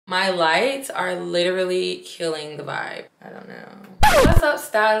My lights are literally killing the vibe. I don't know. What's up,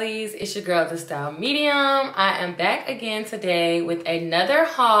 stylies? It's your girl, the Style Medium. I am back again today with another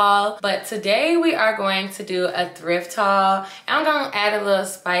haul, but today we are going to do a thrift haul. I'm gonna add a little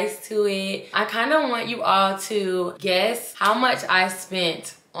spice to it. I kind of want you all to guess how much I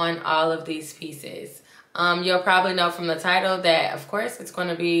spent on all of these pieces. You'll probably know from the title that, of course, it's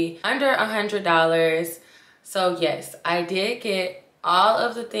gonna be under $100. So yes, I did get all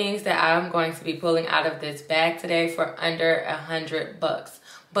of the things that I'm going to be pulling out of this bag today for under $100 bucks.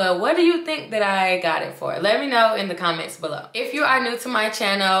 But what do you think that I got it for? Let me know in the comments below. If you are new to my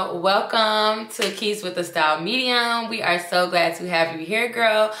channel, welcome to Keys with the Style Medium. We are so glad to have you here,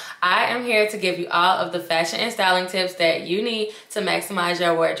 girl. I am here to give you all of the fashion and styling tips that you need to maximize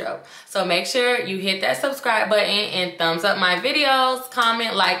your wardrobe. So make sure you hit that subscribe button and thumbs up my videos,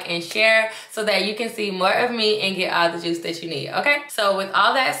 comment, like, and share so that you can see more of me and get all the juice that you need, okay? So with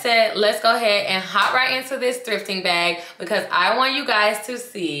all that said, let's go ahead and hop right into this thrifting bag because I want you guys to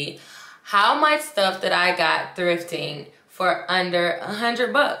see how much stuff that I got thrifting for under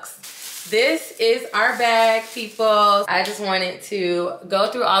 $100 bucks. This is our bag, people. I just wanted to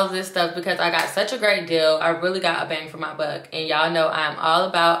go through all of this stuff because I got such a great deal. I really got a bang for my buck, and y'all know I'm all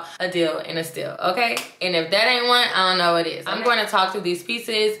about a deal and a steal, okay? And if that ain't one, I don't know what is. I'm going to talk through these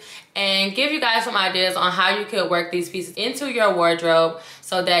pieces and give you guys some ideas on how you could work these pieces into your wardrobe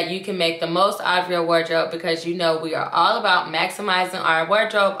so that you can make the most out of your wardrobe, because you know we are all about maximizing our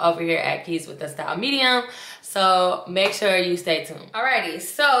wardrobe over here at Keys with the Style Medium. So make sure you stay tuned. Alrighty,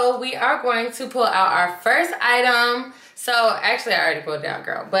 so we are going to pull out our first item. So actually I already pulled it out,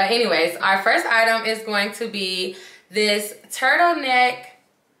 girl. But anyways, our first item is going to be this turtleneck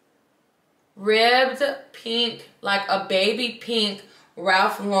ribbed pink, like a baby pink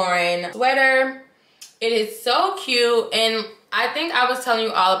Ralph Lauren sweater. It is so cute, and I think I was telling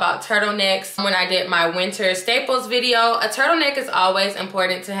you all about turtlenecks when I did my winter staples video. A turtleneck is always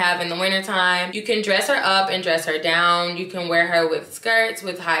important to have in the winter time. You can dress her up and dress her down. You can wear her with skirts,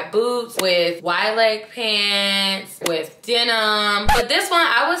 with high boots, with wide leg pants, with denim. But this one,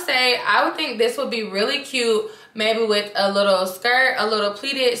 I would think this would be really cute maybe with a little skirt, a little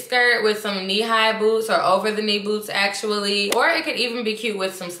pleated skirt with some knee-high boots or over-the-knee boots actually. Or it could even be cute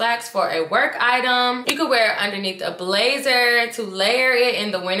with some slacks for a work item. You could wear it underneath a blazer to layer it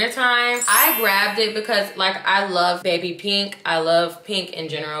in the wintertime. I grabbed it because like I love baby pink. I love pink in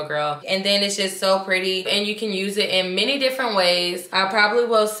general, girl. And then it's just so pretty and you can use it in many different ways. I probably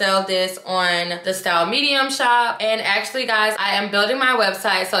will sell this on the Style Medium shop. And actually guys, I am building my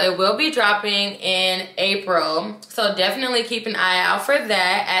website, so it will be dropping in April. So definitely keep an eye out for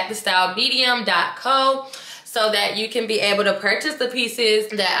that at thestylemedium.co so that you can be able to purchase the pieces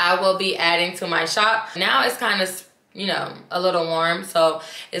that I will be adding to my shop. Now it's kind of, you know, a little warm, so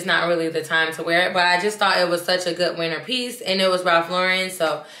it's not really the time to wear it, but I just thought it was such a good winter piece and it was Ralph Lauren,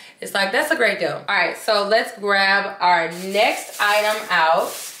 so it's like, that's a great deal. All right, so let's grab our next item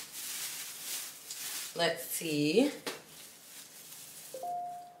out. Let's see.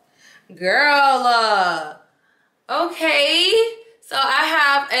 Girl, okay, so I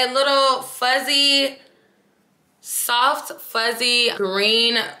have a little fuzzy, soft fuzzy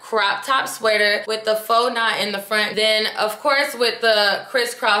green crop top sweater with the faux knot in the front. Then of course with the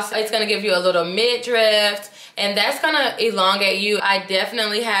crisscross, it's gonna give you a little midriff, and that's gonna elongate you. I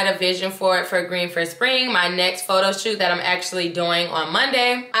definitely had a vision for it for Green for Spring, my next photo shoot that I'm actually doing on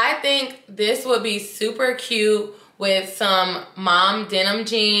Monday. I think this would be super cute with some mom denim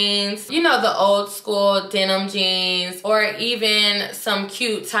jeans, you know, the old school denim jeans, or even some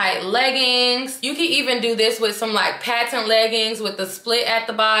cute tight leggings. You can even do this with some like patent leggings with the split at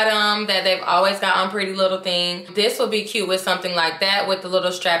the bottom that they've always got on Pretty Little Thing. This would be cute with something like that with the little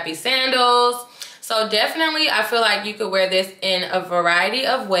strappy sandals. So definitely I feel like you could wear this in a variety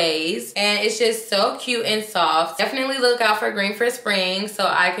of ways, and it's just so cute and soft. Definitely look out for Green for Spring so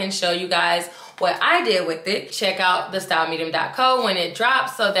I can show you guys what I did with it. Check out thestylemedium.co when it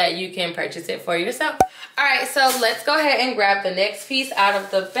drops so that you can purchase it for yourself. All right, so let's go ahead and grab the next piece out of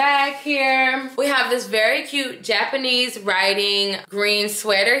the bag here. We have this very cute Japanese writing green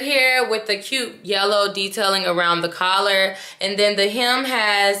sweater here with the cute yellow detailing around the collar. And then the hem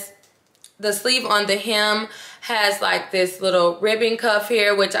has, the sleeve on the hem has like this little ribbon cuff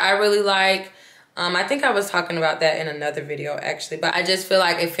here, which I really like. I think I was talking about that in another video actually, but I just feel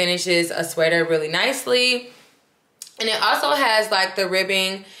like it finishes a sweater really nicely. And it also has like the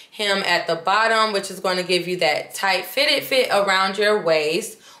ribbing hem at the bottom, which is going to give you that tight fitted fit around your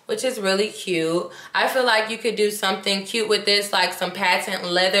waist, which is really cute. I feel like you could do something cute with this, like some patent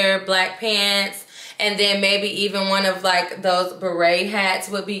leather black pants. And then maybe even one of like those beret hats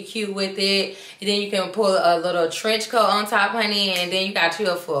would be cute with it. And then you can pull a little trench coat on top, honey, and then you got you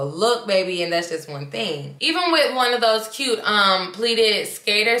a full look, baby, and that's just one thing. Even with one of those cute pleated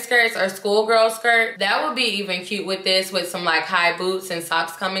skater skirts or schoolgirl skirt, that would be even cute with this, with some like high boots and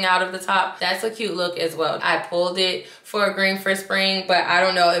socks coming out of the top. That's a cute look as well. I pulled it for a green for spring, but I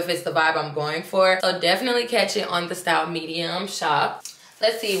don't know if it's the vibe I'm going for. So definitely catch it on the Style Medium shop.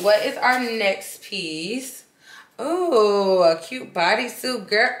 Let's see, what is our next piece? Oh, a cute bodysuit,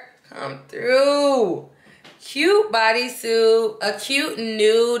 girl. Come through. Cute bodysuit, a cute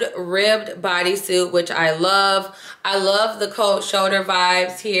nude ribbed bodysuit, which I love. I love the cold shoulder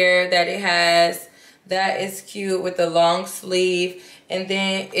vibes here that it has. That is cute with the long sleeve. And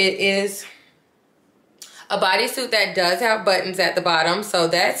then it is a bodysuit that does have buttons at the bottom, so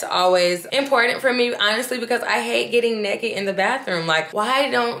that's always important for me, honestly, because I hate getting naked in the bathroom. Like,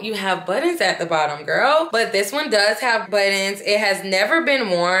 why don't you have buttons at the bottom, girl? But this one does have buttons. It has never been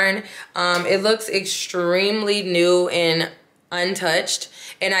worn. It looks extremely new and untouched.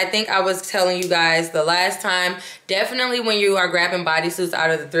 And I think I was telling you guys the last time, definitely when you are grabbing bodysuits out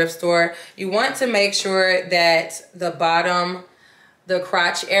of the thrift store, you want to make sure that the bottom, the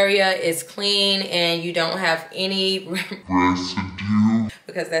crotch area is clean and you don't have any residue,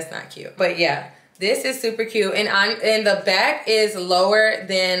 because that's not cute. But yeah, this is super cute. And the back is lower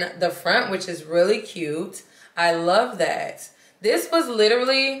than the front, which is really cute. I love that. This was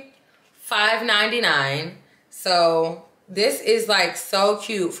literally $5.99. So this is like so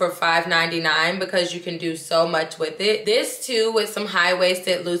cute for $5.99 because you can do so much with it. This too, with some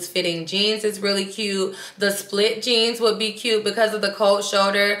high-waisted loose fitting jeans, is really cute. The split jeans would be cute because of the cold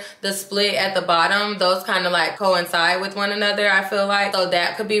shoulder, the split at the bottom. Those kind of like coincide with one another, I feel like. So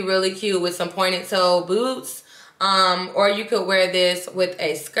that could be really cute with some pointed toe boots. Or you could wear this with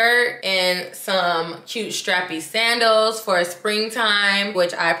a skirt and some cute strappy sandals for springtime,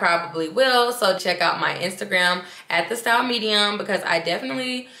 which I probably will. So check out my Instagram at the Style Medium, because I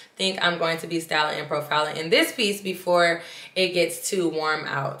definitely think I'm going to be styling and profiling in this piece before it gets too warm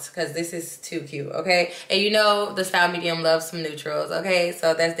out, because this is too cute, okay? And you know the Style Medium loves some neutrals, okay?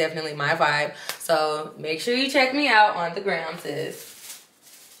 So that's definitely my vibe. So make sure you check me out on the gram, sis.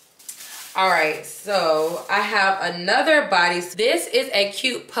 All right, so I have another body. This is a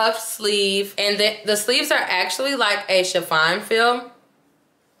cute puff sleeve, and the sleeves are actually like a chiffon feel.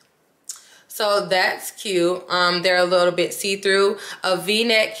 So that's cute. They're a little bit see-through. A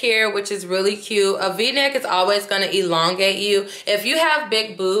V-neck here, which is really cute. A V-neck is always gonna elongate you. If you have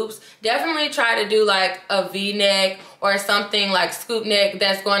big boobs, definitely try to do like a V-neck or something like scoop neck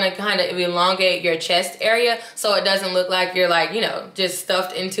that's going to kind of elongate your chest area, so it doesn't look like you're like, you know, just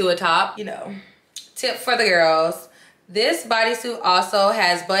stuffed into a top. You know, tip for the girls. This bodysuit also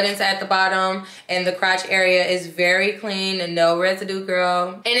has buttons at the bottom, and the crotch area is very clean and no residue,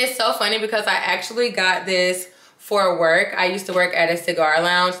 girl. And it's so funny because I actually got this for work. I used to work at a cigar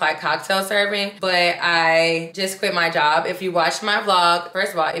lounge, like cocktail serving, but I just quit my job. If you watched my vlog,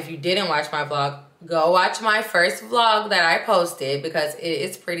 first of all, if you didn't watch my vlog, go watch my first vlog that I posted, because it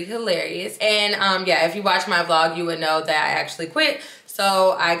is pretty hilarious. And yeah, if you watch my vlog, you would know that I actually quit.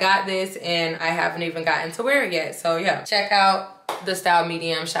 So I got this and I haven't even gotten to wear it yet. So yeah, check out the Style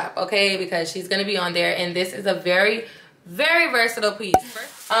Medium shop, okay? Because she's gonna be on there, and this is a very, very versatile piece.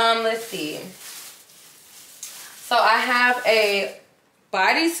 Let's see. So I have a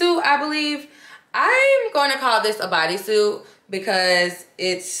bodysuit, I believe. I'm gonna call this a bodysuit because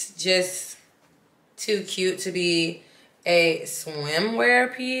it's just too cute to be a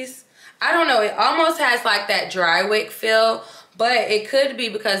swimwear piece. I don't know, it almost has like that dry wick feel, but it could be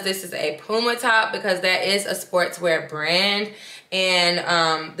because this is a Puma top, because that is a sportswear brand,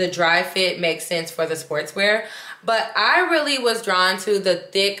 and the dry fit makes sense for the sportswear. But I really was drawn to the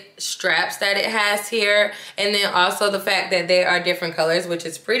thick straps that it has here, and then also the fact that they are different colors, which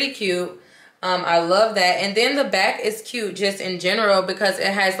is pretty cute. I love that. And then the back is cute just in general, because it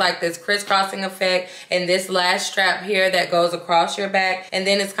has like this crisscrossing effect and this last strap here that goes across your back, and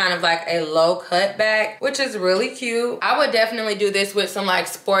then it's kind of like a low cut back, which is really cute. I would definitely do this with some like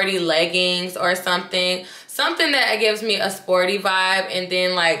sporty leggings or something that gives me a sporty vibe, and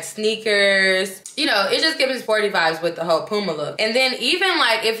then like sneakers. You know, it just gives me sporty vibes with the whole Puma look. And then even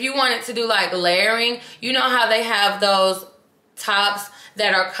like if you wanted to do like layering, you know how they have those tops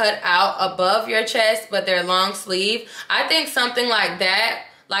that are cut out above your chest but they're long sleeve. I think something like that,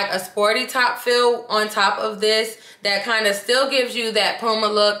 like a sporty top feel on top of this, that kind of still gives you that Puma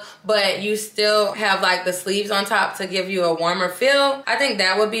look, but you still have like the sleeves on top to give you a warmer feel. I think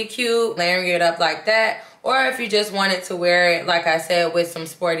that would be cute, layering it up like that. or if you just wanted to wear it, like I said, with some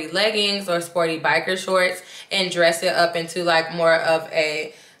sporty leggings or sporty biker shorts and dress it up into like more of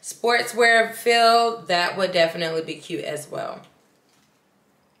a sportswear feel, that would definitely be cute as well.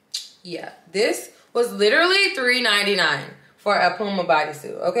 Yeah, this was literally $3.99 for a Puma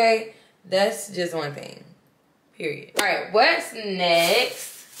bodysuit, okay? That's just one thing, period. All right, what's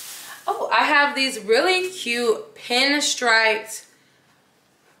next? Oh, I have these really cute pinstriped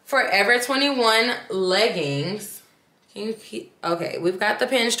Forever 21 leggings. Okay, we've got the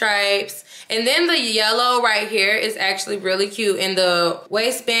pinstripes. And then the yellow right here is actually really cute in the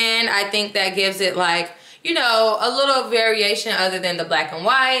waistband. I think that gives it like, you know, a little variation other than the black and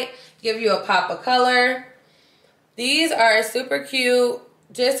white. Give you a pop of color. These are super cute,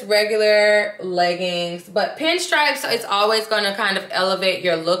 just regular leggings, but pinstripes, so it's always going to kind of elevate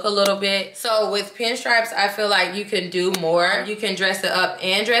your look a little bit. So with pinstripes, I feel like you can do more. You can dress it up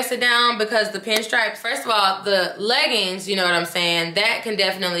and dress it down, because the pinstripes, first of all, the leggings, you know what I'm saying, that can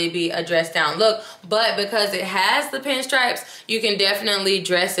definitely be a dress down look, but because it has the pinstripes, you can definitely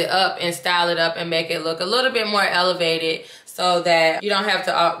dress it up and style it up and make it look a little bit more elevated, so that you don't have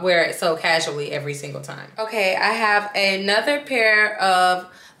to wear it so casually every single time. Okay, I have another pair of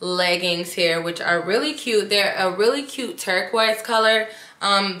leggings here, which are really cute. They're a really cute turquoise color.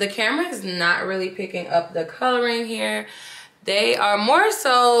 The camera is not really picking up the coloring here. They are more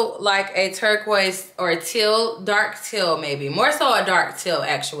so like a turquoise or a teal, dark teal maybe. More so a dark teal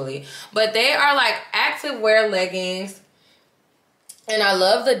actually. But they are like activewear leggings. And I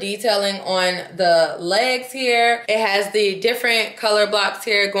love the detailing on the legs here. It has the different color blocks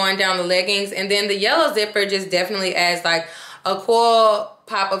here going down the leggings. And then the yellow zipper just definitely adds like a cool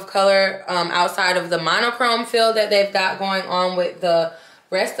pop of color outside of the monochrome feel that they've got going on with the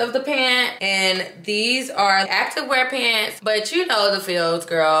rest of the pant. And these are activewear pants, but you know the feels,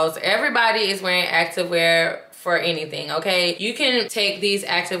 girls. Everybody is wearing activewear for anything, okay? You can take these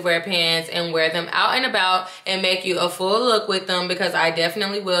activewear pants and wear them out and about and make you a full look with them, because I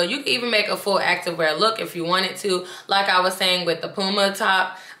definitely will. You can even make a full activewear look if you wanted to. Like I was saying with the Puma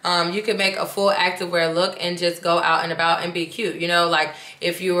top, you could make a full activewear look and just go out and about and be cute. You know, like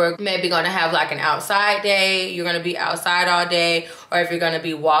if you were maybe gonna have like an outside day, you're gonna be outside all day, or if you're gonna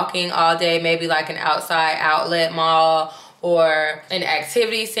be walking all day, maybe like an outside outlet mall, or an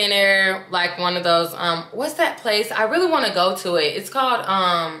activity center, like one of those, what's that place? I really want to go to it. It's called,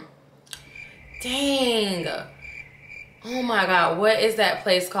 dang. Oh my God, what is that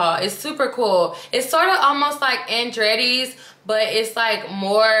place called? It's super cool. It's sort of almost like Andretti's, but it's like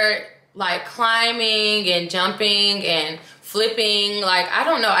more like climbing and jumping and flipping. Like, I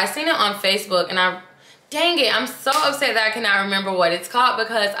don't know. I seen it on Facebook and dang it, I'm so upset that I cannot remember what it's called,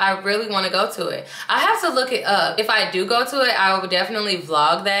 because I really want to go to it. I have to look it up. If I do go to it, I will definitely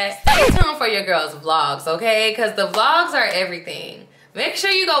vlog that. Stay tuned for your girls' vlogs, okay? Because the vlogs are everything. Make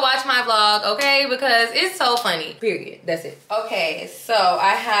sure you go watch my vlog, okay? Because it's so funny, period. That's it. Okay, so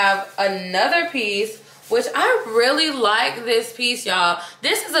I have another piece, which I really like this piece, y'all.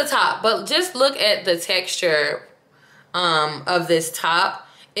 This is a top, but just look at the texture of this top.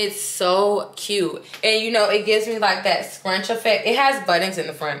 It's so cute, and you know, it gives me like that scrunch effect. It has buttons in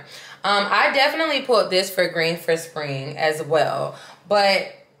the front. I definitely pulled this for green for spring as well, but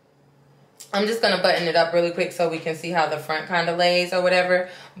I'm just gonna button it up really quick so we can see how the front kind of lays or whatever.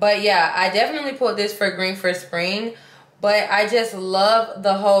 But yeah, I definitely pulled this for green for spring, but I just love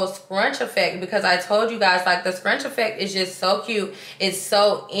the whole scrunch effect, because I told you guys, like, the scrunch effect is just so cute. It's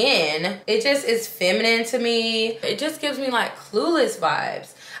so in. It just is feminine to me. It just gives me like Clueless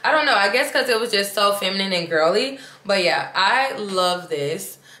vibes. I don't know, I guess because it was just so feminine and girly. But yeah, I love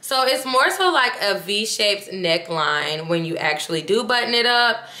this. So it's more so like a V-shaped neckline when you actually do button it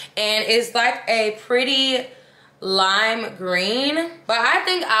up. And it's like a pretty lime green. But I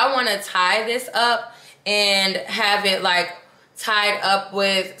think I want to tie this up and have it like tied up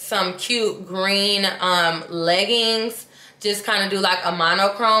with some cute green leggings. Just kind of do like a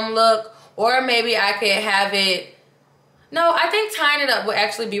monochrome look. Or maybe I could have it... No, I think tying it up would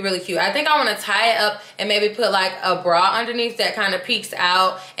actually be really cute. I think I want to tie it up and maybe put like a bra underneath that kind of peeks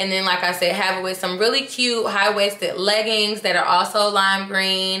out. And then, like I said, have it with some really cute high-waisted leggings that are also lime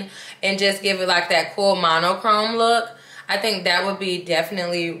green. And just give it like that cool monochrome look. I think that would be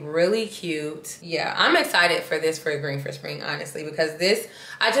definitely really cute. Yeah, I'm excited for this for green for spring, honestly. Because this,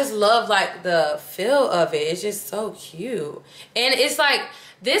 I just love like the feel of it. It's just so cute. And it's like...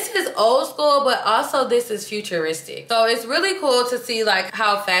 This is old school, but also this is futuristic. So it's really cool to see like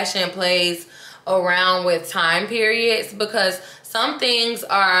how fashion plays around with time periods, because some things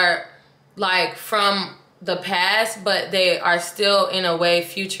are like from the past, but they are still in a way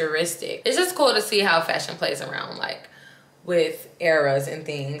futuristic. It's just cool to see how fashion plays around, like with eras and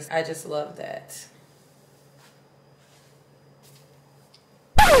things. I just love that.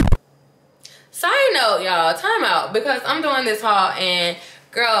 Side note, y'all, time out, because I'm doing this haul and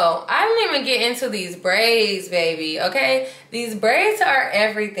girl, I didn't even get into these braids, baby, okay? These braids are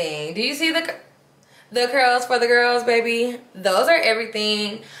everything. Do you see the curls for the girls, baby? Those are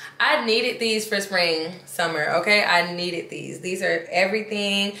everything. I needed these for spring, summer, okay? I needed these. These are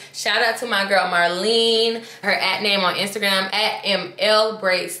everything. Shout out to my girl Marlene. Her @name on Instagram,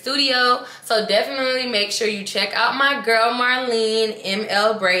 @MLBraidStudio. So definitely make sure you check out my girl Marlene,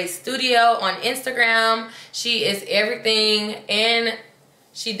 MLBraidStudio on Instagram. She is everything and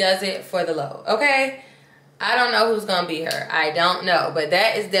she does it for the low, okay? I don't know who's gonna be her. I don't know, but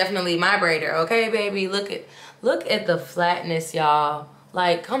that is definitely my braider, okay, baby? Look at the flatness, y'all.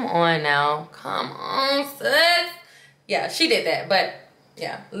 Like, come on now. Come on, sis. Yeah, she did that, but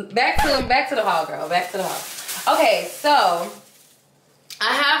yeah. Back to the haul, girl. Back to the haul. Okay, so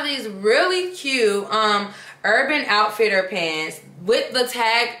I have these really cute Urban Outfitter pants with the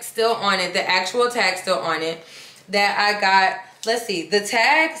tag still on it, the actual tag still on it, that I got. Let's see, the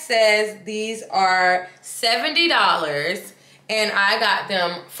tag says these are $70 and I got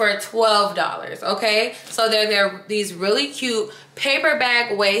them for $12, okay? So they're these really cute paper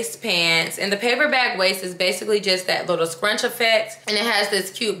bag waist pants, and the paper bag waist is basically just that little scrunch effect, and it has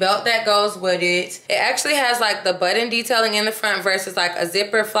this cute belt that goes with it. It actually has like the button detailing in the front versus like a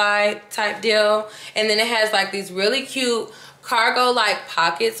zipper fly type deal, and then it has like these really cute cargo like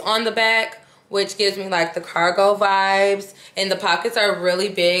pockets on the back, which gives me like the cargo vibes, and the pockets are really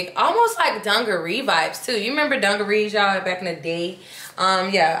big, almost like dungaree vibes too. You remember dungarees, y'all, back in the day?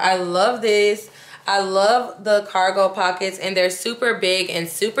 Yeah, I love this. I love the cargo pockets, and they're super big and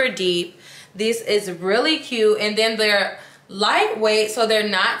super deep. This is really cute, and then they're lightweight, so they're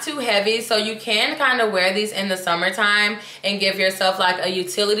not too heavy, so you can kind of wear these in the summertime and give yourself like a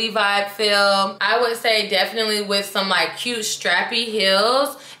utility vibe feel. I would say definitely with some like cute strappy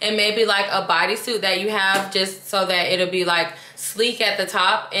heels and maybe like a bodysuit that you have, just so that it'll be like sleek at the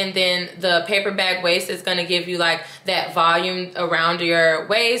top, and then the paper bag waist is going to give you like that volume around your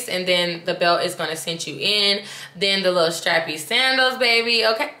waist, and then the belt is going to cinch you in, then the little strappy sandals, baby,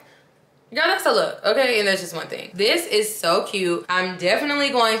 okay? Girl, that's a look, okay? And that's just one thing. This is so cute. I'm definitely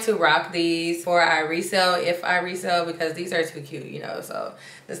going to rock these before I resell, if I resell, because these are too cute, you know? So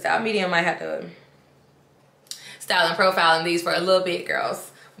the style medium might have to style and profile in these for a little bit,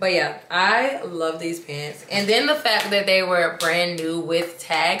 girls. But yeah, I love these pants. And then the fact that they were brand new with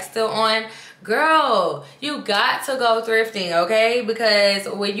tags still on. Girl, you got to go thrifting, okay? Because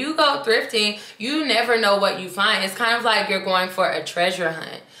when you go thrifting, you never know what you find. It's kind of like you're going for a treasure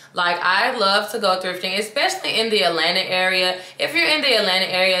hunt. Like, I love to go thrifting, especially in the Atlanta area. If you're in the Atlanta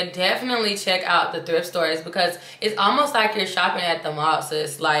area, definitely check out the thrift stores, because it's almost like you're shopping at the mall,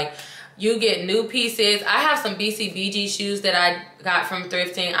 sis. Like, you get new pieces. I have some BCBG shoes that I got from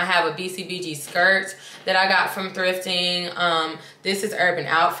thrifting. I have a BCBG skirt that I got from thrifting. This is Urban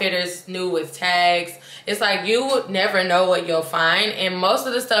Outfitters, new with tags. It's like you would never know what you'll find, and most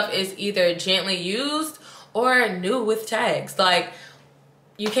of the stuff is either gently used or new with tags. Like,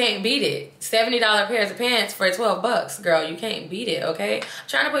 you can't beat it. $70 pairs of pants for 12 bucks, girl. You can't beat it, okay? I'm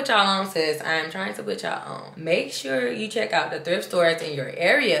trying to put y'all on, sis. I'm trying to put y'all on. Make sure you check out the thrift stores in your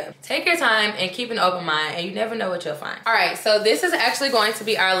area. Take your time and keep an open mind, and you never know what you'll find. All right, so this is actually going to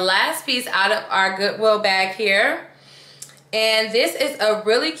be our last piece out of our Goodwill bag here. And this is a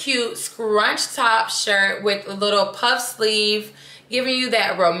really cute scrunch top shirt with a little puff sleeve, giving you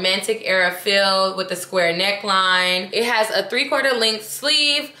that romantic era feel with the square neckline. It has a 3/4 length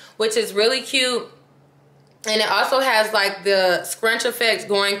sleeve, which is really cute. And it also has like the scrunch effect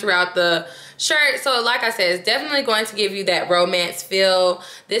going throughout the shirt. So like I said, it's definitely going to give you that romance feel.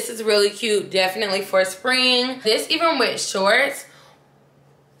 This is really cute, definitely for spring. This even with shorts.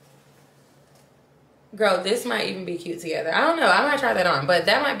 Girl, this might even be cute together. I don't know. I might try that on, but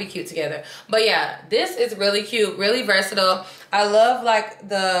that might be cute together. But yeah, this is really cute, really versatile. I love like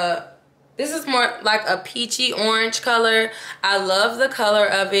this is more like a peachy orange color. I love the color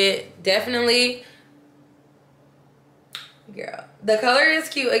of it. Definitely, girl, the color is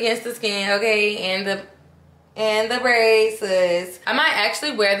cute against the skin, okay? And the braces. I might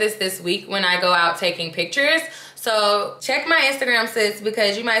actually wear this week when I go out taking pictures. So check my Instagram, sis,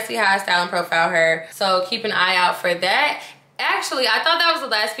 because you might see how I style and profile her. So keep an eye out for that. Actually, I thought that was the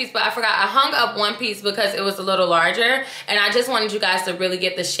last piece, but I forgot. I hung up one piece because it was a little larger, and I just wanted you guys to really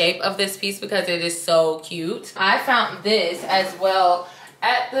get the shape of this piece because it is so cute. I found this as well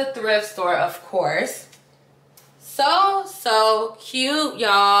at the thrift store, of course. So cute,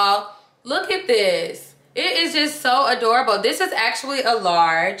 y'all. Look at this. It is just so adorable. This is actually a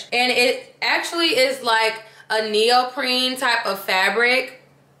large, and it actually is like a neoprene type of fabric,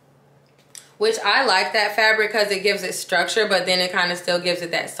 which I like that fabric because it gives it structure, but then it kind of still gives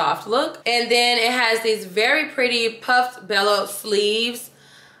it that soft look. And then it has these very pretty puffed bellowed sleeves,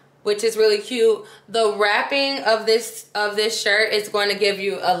 which is really cute. The wrapping of this shirt is going to give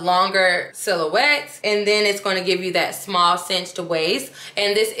you a longer silhouette, and then it's going to give you that small cinched waist.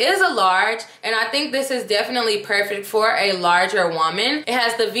 And this is a large, and I think this is definitely perfect for a larger woman. It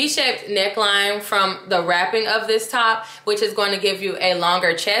has the V-shaped neckline from the wrapping of this top, which is going to give you a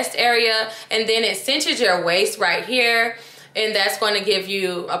longer chest area, and then it cinches your waist right here. And that's going to give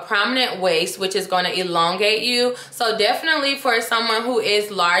you a prominent waist, which is going to elongate you. So definitely for someone who is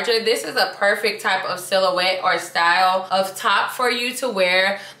larger, this is a perfect type of silhouette or style of top for you to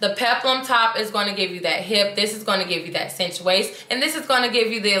wear. The peplum top is going to give you that hip. This is going to give you that cinched waist. And this is going to give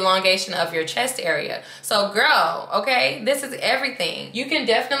you the elongation of your chest area. So girl, okay, this is everything. You can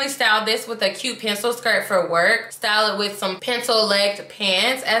definitely style this with a cute pencil skirt for work. Style it with some pencil-legged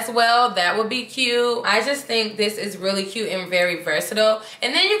pants as well. That would be cute. I just think this is really cute and very versatile.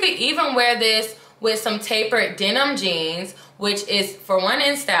 And then you could even wear this with some tapered denim jeans, which is for one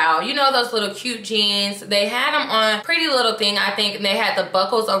in style. You know those little cute jeans? They had them on Pretty Little Thing, I think, and they had the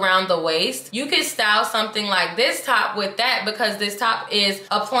buckles around the waist. You could style something like this top with that, because this top is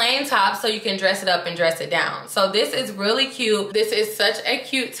a plain top, so you can dress it up and dress it down. So this is really cute. This is such a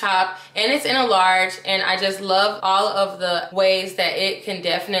cute top, and it's in a large, and I just love all of the ways that it can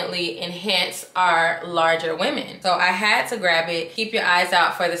definitely enhance our larger women. So I had to grab it. Keep your eyes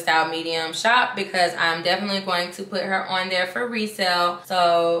out for the style medium shop, because I'm definitely going to put her on there for resale.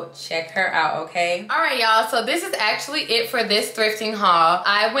 So check her out, okay? All right, y'all, so this is actually it for this thrifting haul.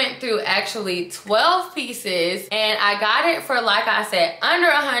 I went through actually 12 pieces, and I got it for, like I said, under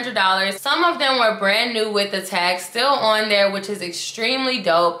 $100. Some of them were brand new with the tag still on there, which is extremely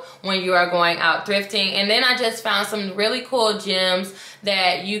dope when you are going out thrifting. And then I just found some really cool gems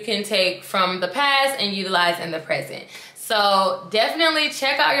that you can take from the past and utilize in the present. So definitely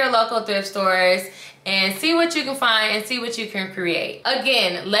check out your local thrift stores and see what you can find and see what you can create.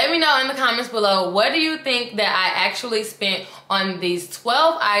 Again, let me know in the comments below, what do you think that I actually spent on these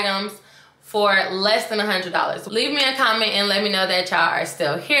 12 items for less than $100? Leave me a comment and let me know that y'all are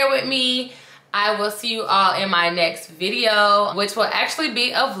still here with me. I will see you all in my next video, which will actually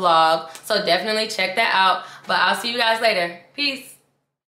be a vlog, so definitely check that out. But I'll see you guys later. Peace.